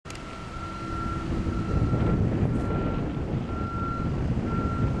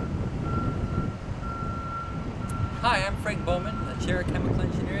Mike Bowman, the Chair of Chemical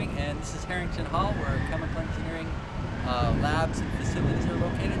Engineering, and this is Harrington Hall, where chemical engineering labs and facilities are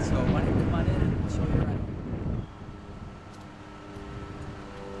located. So why don't you come on in and we'll show you around.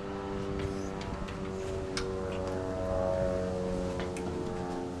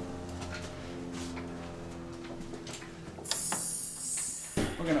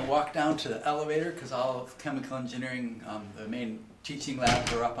 We're going to walk down to the elevator because all of chemical engineering, the main teaching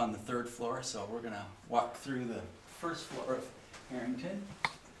labs are up on the 3rd floor. So we're going to walk through the 1st floor of Harrington.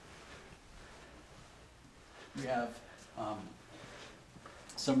 We have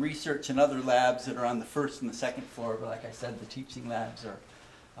some research and other labs that are on the 1st and the 2nd floor, but like I said, the teaching labs are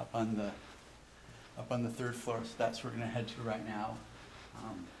up on the 3rd floor, so that's where we're going to head to right now.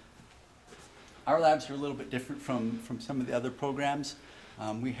 Our labs are a little bit different from some of the other programs.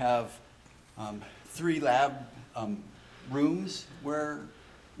 We have 3 lab rooms where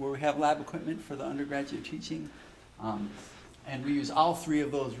we have lab equipment for the undergraduate teaching, and we use all 3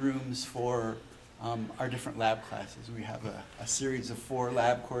 of those rooms for our different lab classes. We have a series of 4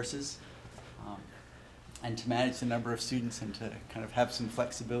 lab courses, and to manage the number of students and to kind of have some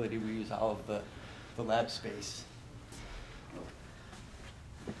flexibility, we use all of the lab space.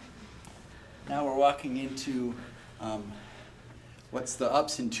 Now we're walking into what's the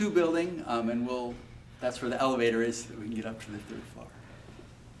Upson 2 building, and that's where the elevator is so that we can get up to the 3rd floor.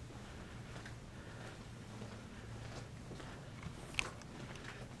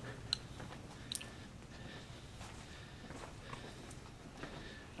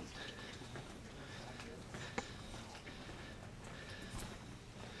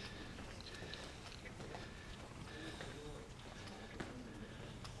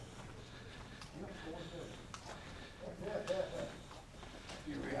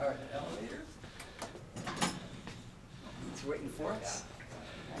 Here we are at the elevator. It's waiting for us.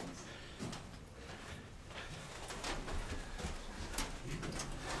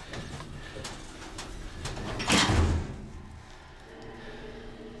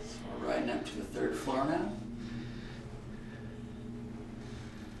 So we're riding up to the 3rd floor now.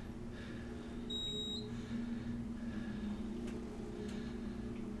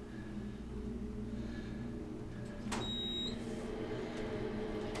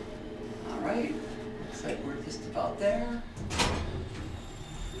 Right, looks like we're just about there.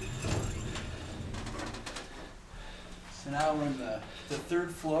 So now we're on the 3rd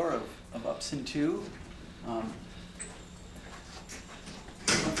floor of Upson 2. One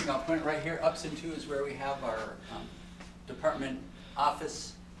thing I'll point right here, Upson 2 is where we have our department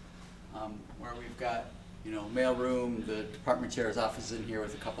office, where we've got, mail room, the department chair's office in here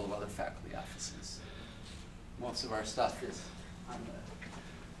with a couple of other faculty offices. Most of our stuff is on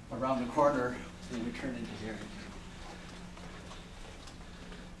around the corner when we turn into here.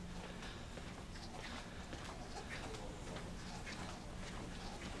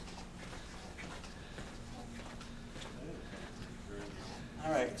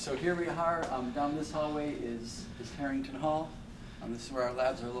 All right, so here we are. Down this hallway is Harrington Hall. This is where our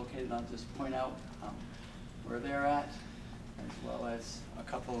labs are located. I'll just point out where they're at, as well as a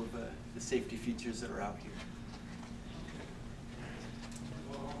couple of the safety features that are out here.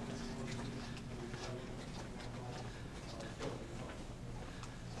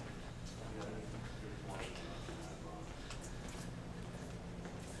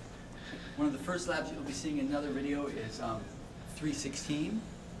 One of the first labs you'll be seeing in another video is 316.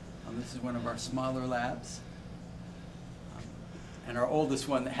 This is one of our smaller labs, and our oldest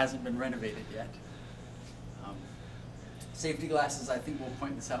one that hasn't been renovated yet. Safety glasses, I think we'll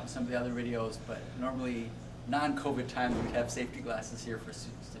point this out in some of the other videos, but normally non-COVID times we'd have safety glasses here for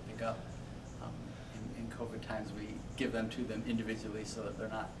students to pick up. In COVID times we give them to them individually so that they're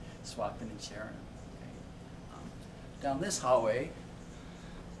not swapping and sharing them. Okay. Down this hallway,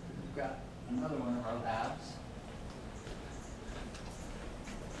 we've got another one of our labs.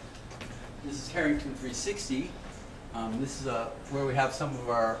 This is Harrington 360. This is where we have some of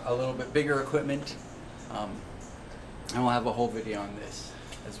our a little bit bigger equipment, and we'll have a whole video on this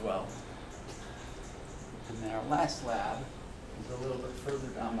as well. And then our last lab is a little bit further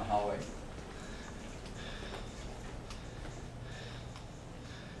down the hallway.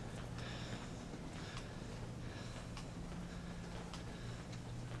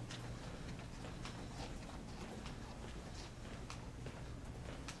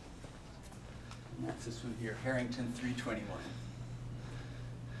 And that's this one here, Harrington 321.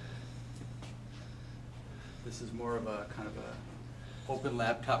 This is more of a kind of a open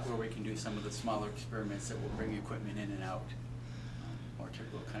laptop where we can do some of the smaller experiments that will bring equipment in and out. More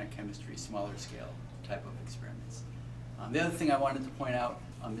typical kind of chemistry, smaller scale type of experiments. The other thing I wanted to point out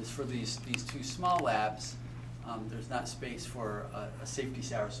is for these 2 small labs, there's not space for a safety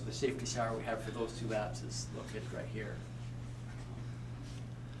shower, so the safety shower we have for those two labs is located right here.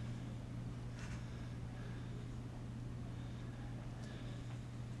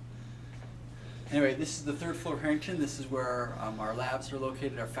 Anyway, this is the third floor Harrington. This is where our labs are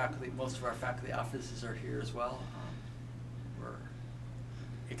located. Our faculty, most of our faculty offices are here as well. We're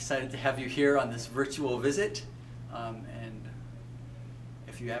excited to have you here on this virtual visit. And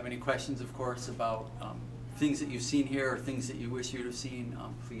if you have any questions, of course, about things that you've seen here or things that you wish you'd have seen,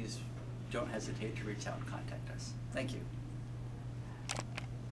 please don't hesitate to reach out and contact us. Thank you.